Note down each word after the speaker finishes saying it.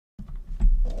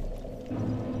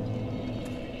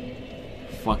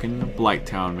fucking Blight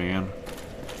Town, man.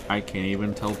 I can't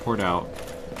even teleport out.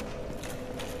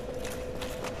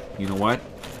 You know what?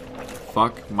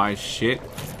 Fuck my shit.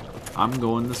 I'm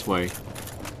going this way.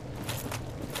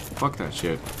 Fuck that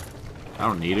shit. I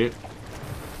don't need it.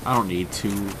 I don't need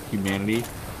two humanity.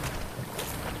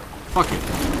 Fuck it.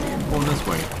 I'm going this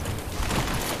way.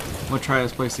 I'm gonna try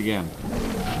this place again.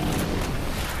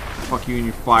 Fuck you and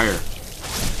your fire.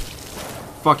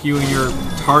 Fuck you and your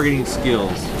targeting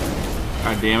skills.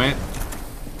 God damn it.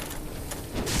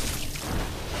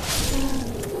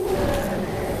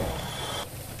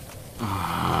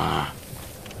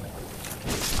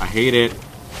 I hate it.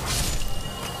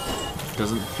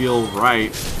 Doesn't feel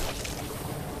right.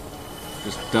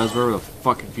 Just does whatever the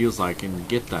fuck it feels like. And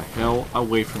get the hell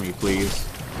away from me, please.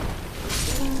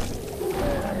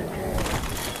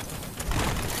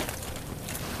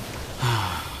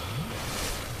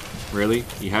 Really?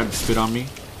 You had to spit on me?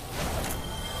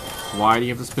 Why do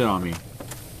you have to spit on me?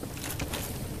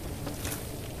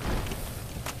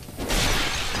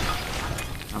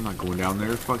 I'm not going down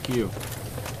there. Fuck you.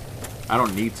 I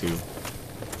don't need to.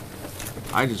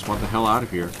 I just want the hell out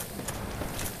of here.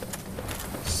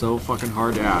 So fucking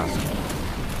hard to ask.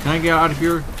 Can I get out of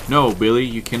here? No, Billy,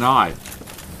 you cannot.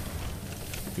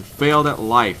 You failed at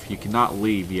life. You cannot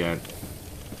leave yet.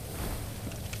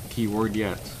 Keyword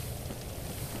yet.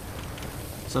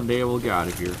 Someday we'll get out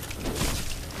of here.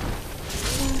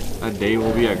 That day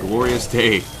will be a glorious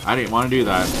day. I didn't want to do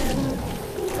that.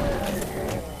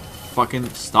 Fucking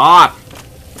stop!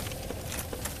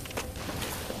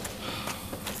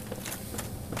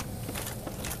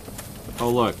 Oh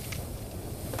look.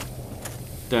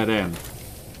 Dead end.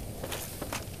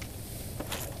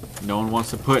 No one wants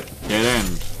to put dead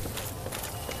end.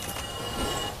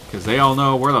 Because they all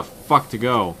know where the fuck to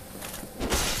go.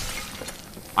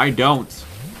 I don't.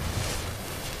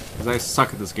 Because I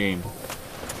suck at this game.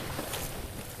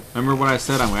 Remember when I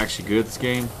said I'm actually good at this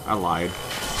game? I lied.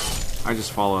 I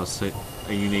just follow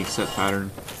a unique set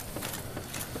pattern.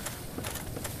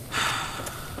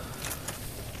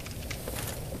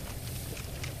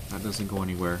 That doesn't go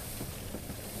anywhere.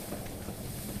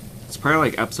 It's probably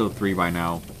like episode 3 by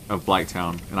now of Blight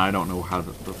Town, and I don't know how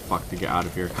the fuck to get out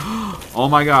of here. Oh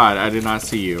my god, I did not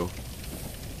see you.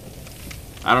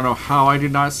 I don't know how I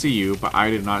did not see you, but I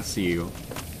did not see you.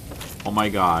 Oh my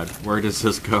god, where does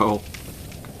this go?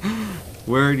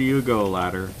 Where do you go,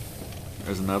 ladder?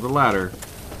 There's another ladder.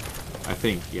 I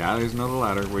think. Yeah, there's another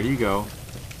ladder. Where do you go?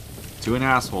 To an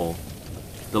asshole.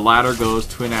 The ladder goes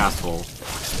to an asshole.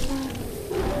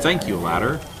 Thank you,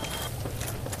 ladder.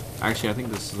 Actually, I think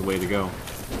this is the way to go.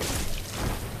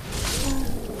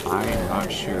 I am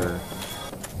not sure.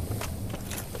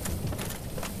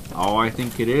 Oh, I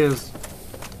think it is.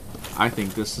 I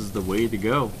think this is the way to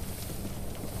go.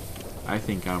 I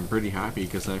think I'm pretty happy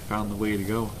because I found the way to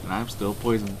go, and I'm still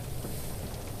poisoned.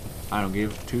 I don't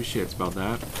give two shits about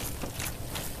that.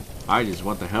 I just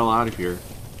want the hell out of here.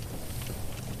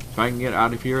 If I can get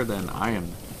out of here, then I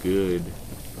am good.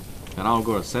 Then I'll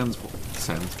go to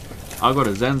I'll go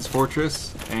to Zen's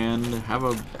Fortress and have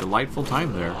a delightful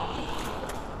time there.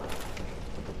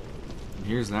 And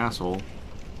here's an asshole.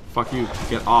 Fuck you.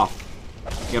 Get off.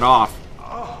 Get off.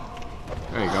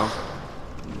 There you go.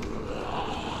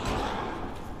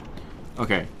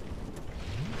 Okay.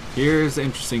 Here's the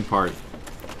interesting part.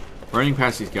 Running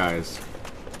past these guys.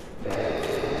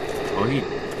 Oh, he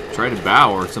tried to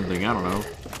bow or something. I don't know.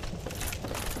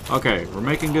 Okay, we're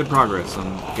making good progress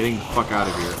on getting the fuck out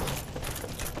of here.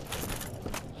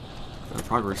 The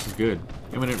progress is good.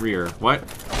 Imminent rear. What?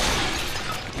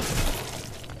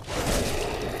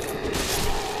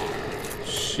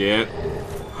 Shit.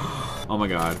 Oh my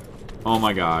god. Oh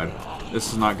my god.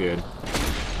 This is not good.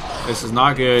 This is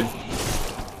not good.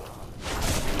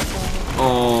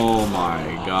 Oh my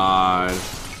god.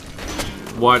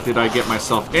 What did I get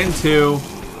myself into?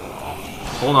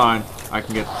 Hold on. I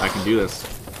can do this.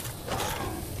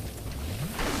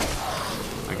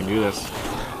 I can do this.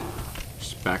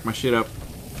 Just back my shit up.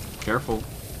 Careful.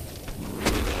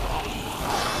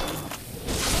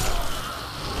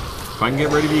 If I can get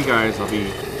rid of you guys, I'll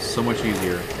be so much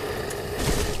easier.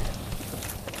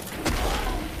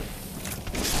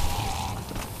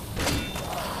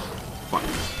 Fuck.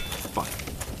 Fuck.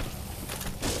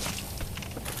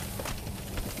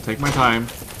 Take my time.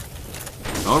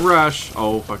 No rush.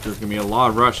 Oh, fuck, there's gonna be a lot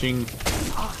of rushing.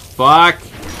 Fuck!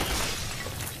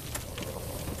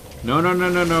 No, no, no,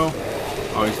 no, no.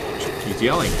 Oh, he's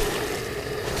yelling.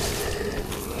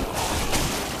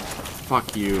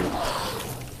 Fuck you.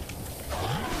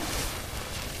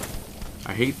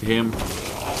 I hate him.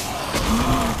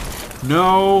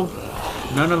 No!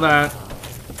 None of that.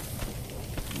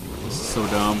 so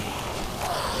dumb.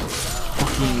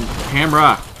 Fucking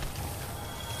camera!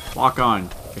 Lock on.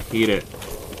 I hate it.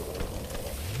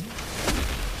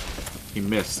 He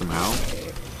missed somehow.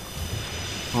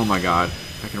 Oh my god.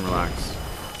 I can relax.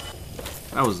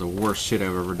 That was the worst shit I've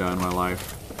ever done in my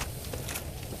life.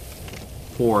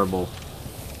 Horrible.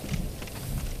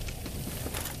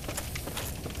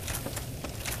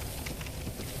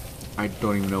 I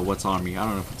don't even know what's on me. I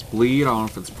don't know if it's bleed. I don't know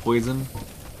if it's poison.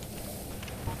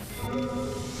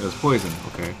 It was poison.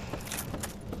 Okay.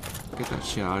 Get that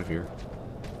shit out of here.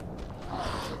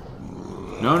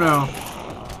 No, no.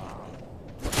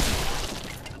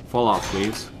 Fall off,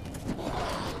 please.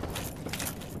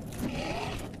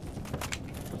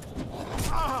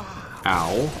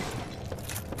 Ow.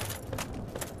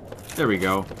 There we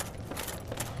go.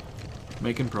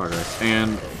 Making progress.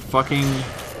 And fucking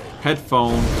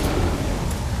headphone.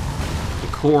 The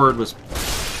cord was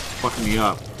fucking me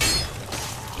up.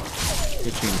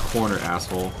 Get you in the corner,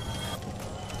 asshole.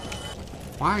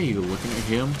 Why are you looking at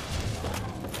him?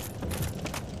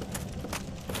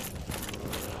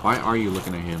 Why are you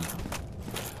looking at him?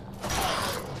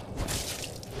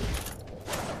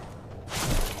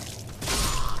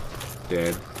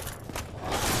 Dead.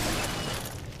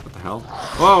 What the hell?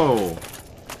 Whoa!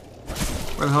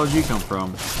 Where the hell did you come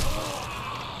from?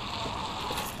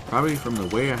 Probably from the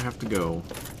way I have to go.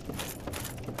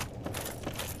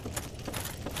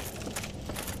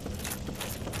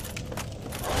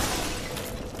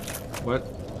 What?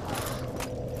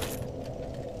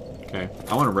 Okay,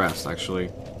 I want to rest, actually.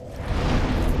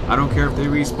 I don't care if they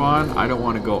respawn. I don't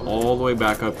want to go all the way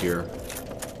back up here.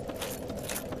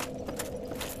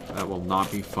 That will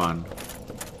not be fun.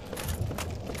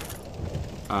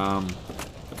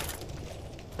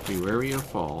 Be wary of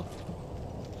fall.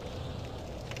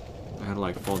 I had to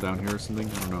like fall down here or something.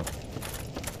 I don't know.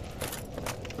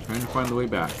 Trying to find the way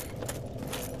back.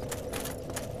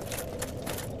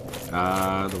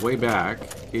 The way back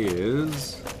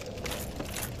is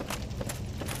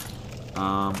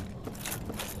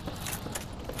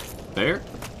there?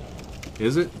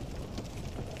 Is it?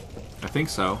 I think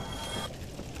so.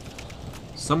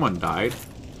 Someone died.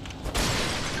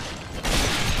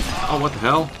 Oh, what the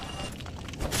hell?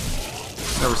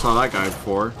 Never saw that guy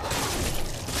before.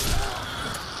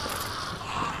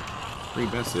 Free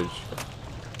message.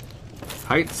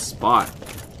 Tight spot.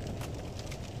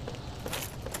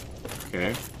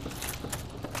 Okay.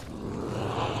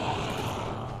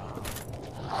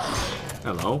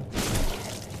 Hello.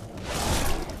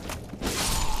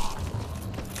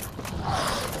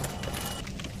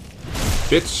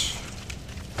 Bitch.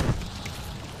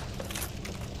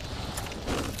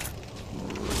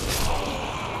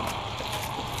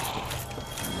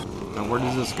 Now where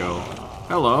does this go?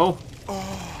 Hello.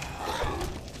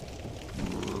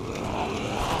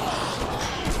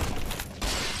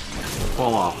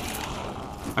 Fall off.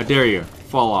 I dare you.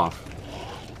 Fall off.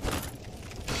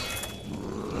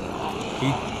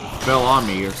 He fell on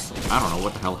me or I don't know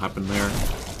what the hell happened there.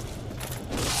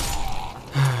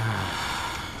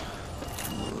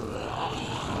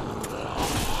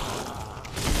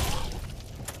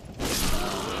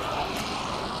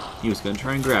 He was gonna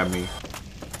try and grab me.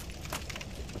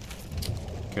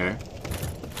 Okay.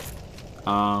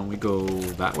 We go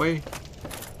that way?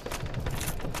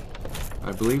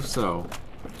 I believe so.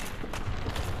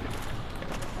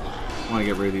 I want to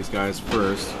get rid of these guys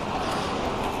first.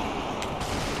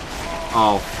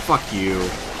 Oh, fuck you.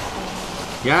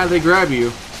 Yeah, they grab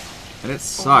you. And it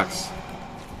sucks.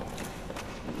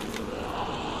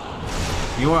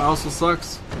 You know what also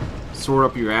sucks? Sword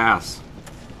up your ass.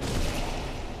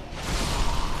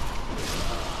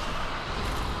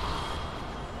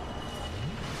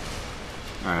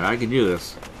 Alright, I can do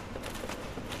this.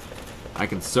 I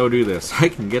can so do this. I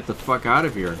can get the fuck out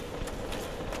of here.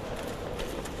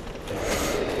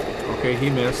 Okay, he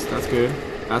missed. That's good.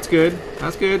 That's good.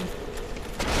 That's good.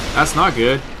 That's not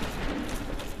good.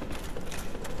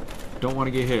 Don't want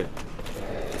to get hit.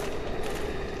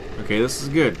 Okay, this is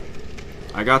good.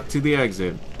 I got to the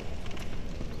exit.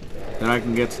 Then I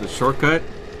can get to the shortcut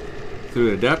through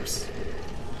the depths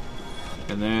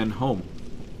and then home.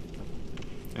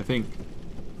 I think.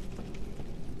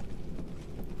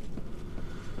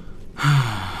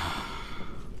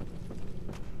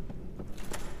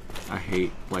 I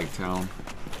hate Blighttown.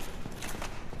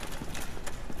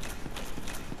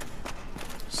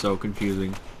 So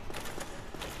confusing.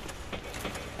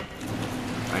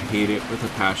 I hate it with a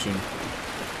passion.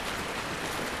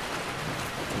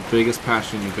 The biggest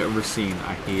passion you've ever seen.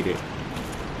 I hate it.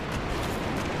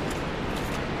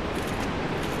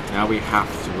 Now we have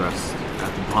to rest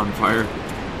at the bonfire.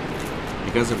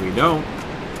 Because if we don't,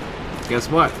 guess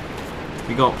what?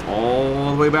 We go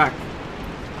all the way back.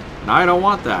 And I don't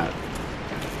want that.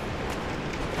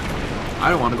 I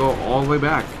don't want to go all the way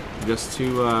back just to,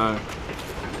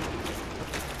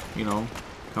 you know,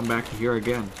 come back here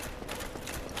again.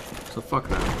 So fuck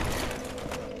that.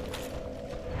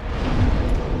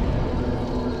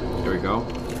 There we go.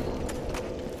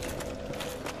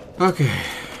 Okay,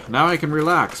 now I can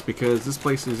relax because this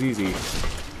place is easy.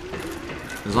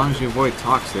 As long as you avoid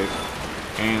toxic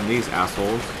and these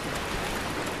assholes,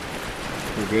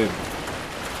 you're good.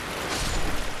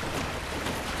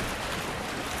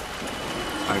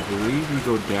 I believe we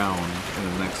go down in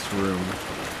the next room.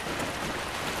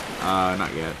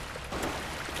 Not yet.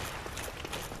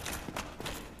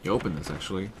 You open this,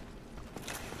 actually.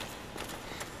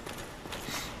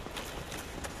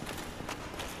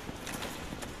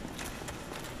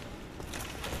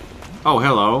 Oh,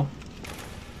 hello.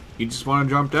 You just want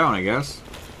to jump down, I guess.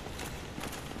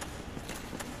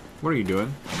 What are you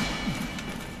doing?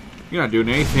 You're not doing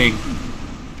anything.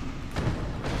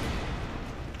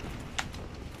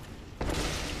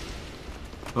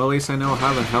 Well, at least I know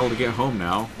how the hell to get home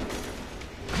now.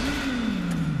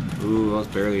 Ooh, that was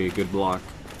barely a good block.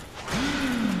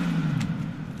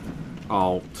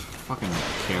 Oh, fucking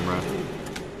camera.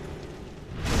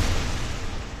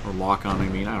 Or lock on, I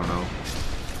mean, I don't know.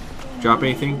 Drop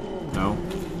anything? No.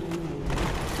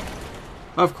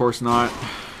 Of course not.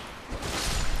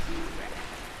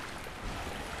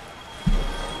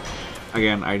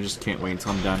 Again, I just can't wait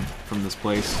until I'm done from this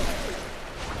place.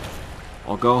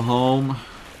 I'll go home.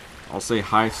 I'll say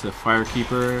hi to the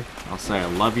firekeeper. I'll say I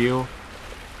love you.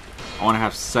 I want to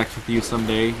have sex with you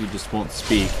someday. You just won't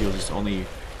speak. You'll just only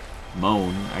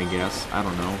moan, I guess. I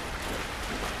don't know.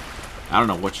 I don't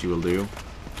know what you will do.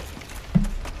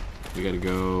 We gotta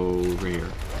go over here.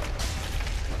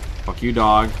 Fuck you,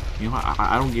 dog. You know,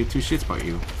 I don't give two shits about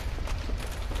you.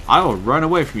 I will run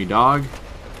away from you, dog.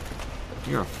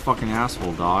 You're a fucking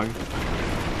asshole, dog.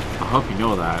 I hope you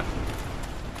know that.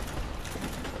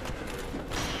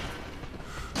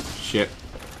 Shit.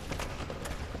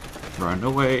 Run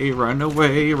away, run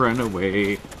away, run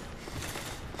away.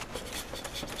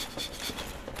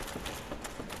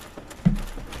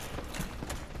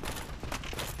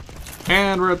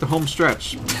 And we're at the home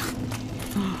stretch.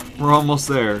 We're almost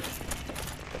there.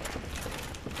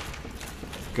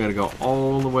 Gotta go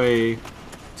all the way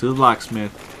to the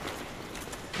blacksmith.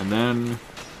 And then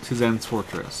to Zen's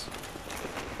fortress.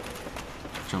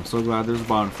 Which I'm so glad there's a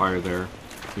bonfire there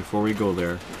before we go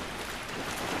there.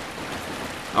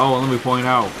 Oh, and let me point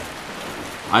out,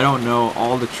 I don't know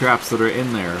all the traps that are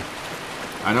in there.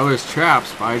 I know there's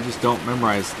traps, but I just don't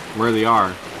memorize where they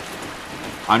are.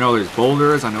 I know there's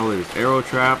boulders, I know there's arrow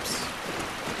traps.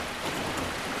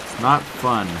 It's not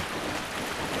fun.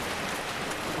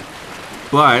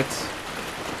 But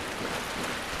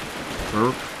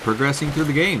we're progressing through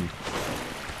the game.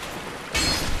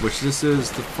 Which this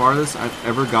is the farthest I've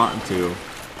ever gotten to.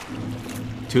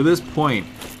 To this point,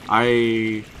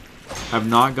 I have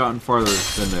not gotten farther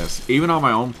than this. Even on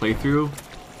my own playthrough,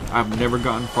 I've never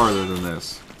gotten farther than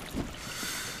this.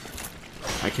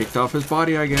 I kicked off his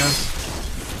body, I guess.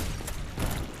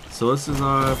 So this is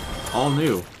all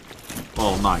new.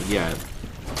 Well, not yet.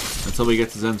 Until we get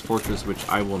to Zen's Fortress, which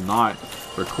I will not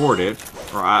record it.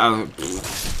 Or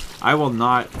I will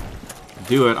not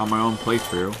do it on my own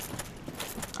playthrough.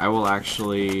 I will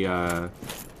actually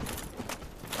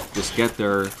just get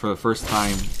there for the first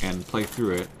time and play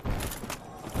through it.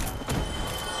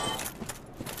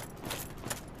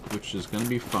 Which is going to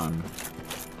be fun.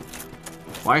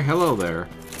 Why, hello there.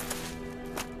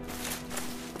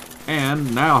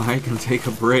 And now I can take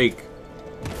a break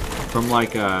from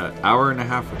like an hour and a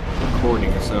half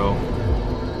recording or so.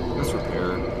 Let's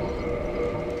repair.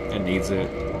 It needs it.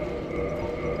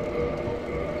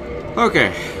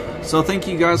 Okay, so thank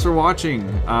you guys for watching.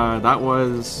 That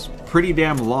was pretty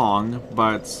damn long,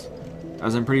 but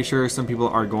as I'm pretty sure some people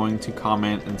are going to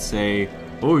comment and say,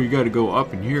 oh, you gotta go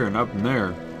up in here and up in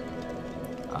there.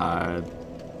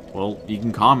 Well, you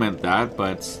can comment that,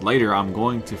 but later I'm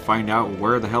going to find out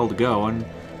where the hell to go, and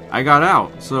I got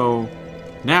out. So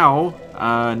now,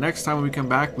 next time we come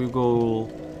back, we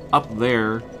go up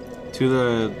there to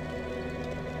the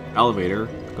elevator,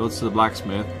 go to the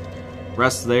blacksmith,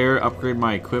 rest there, upgrade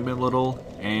my equipment a little,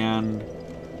 and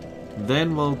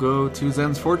then we'll go to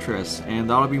Zen's Fortress, and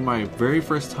that'll be my very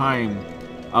first time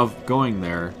of going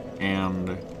there,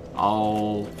 and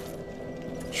I'll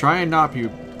try and not be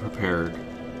prepared.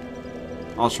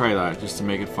 I'll try that just to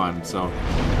make it fun. So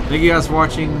thank you guys for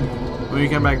watching. When we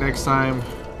come back next time,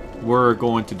 we're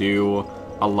going to do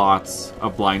a lot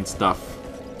of blind stuff.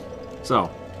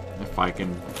 So if I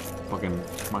can fucking...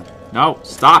 Come on. No!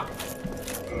 Stop!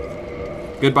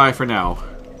 Goodbye for now.